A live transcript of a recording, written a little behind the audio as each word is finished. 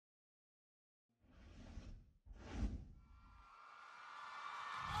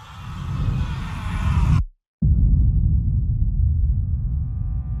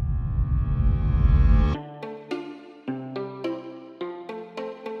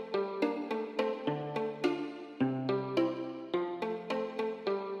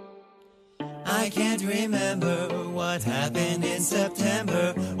I can't remember what happened in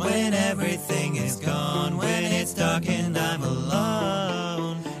September, when everything is gone, when it's dark and I'm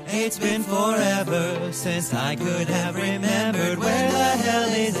alone. It's been forever since I could have remembered. Where the hell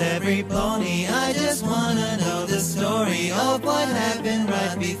is every pony? I just wanna know the story of what happened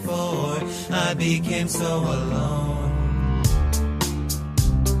right before I became so alone.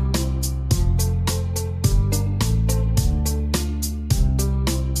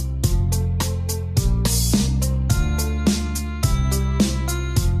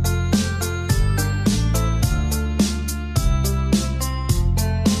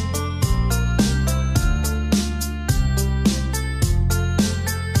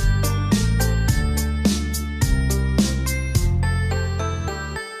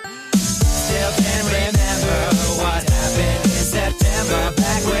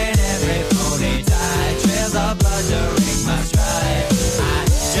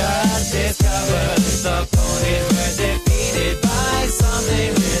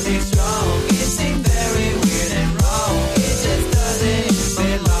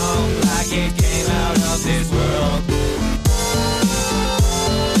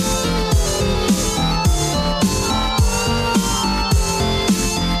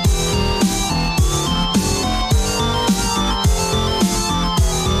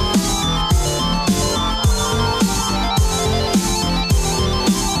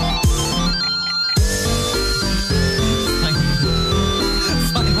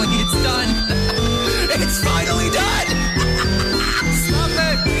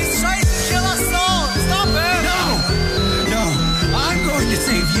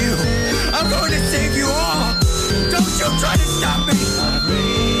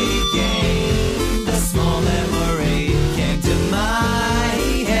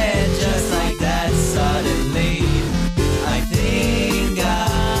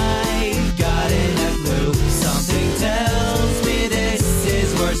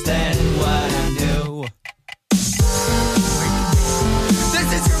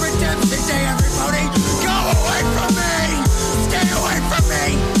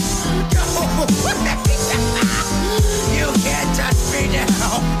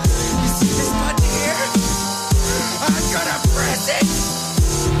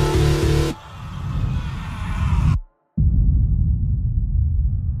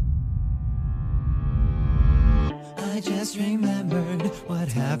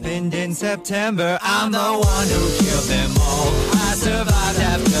 September, I'm the one who killed them all. I survived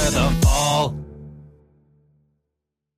after the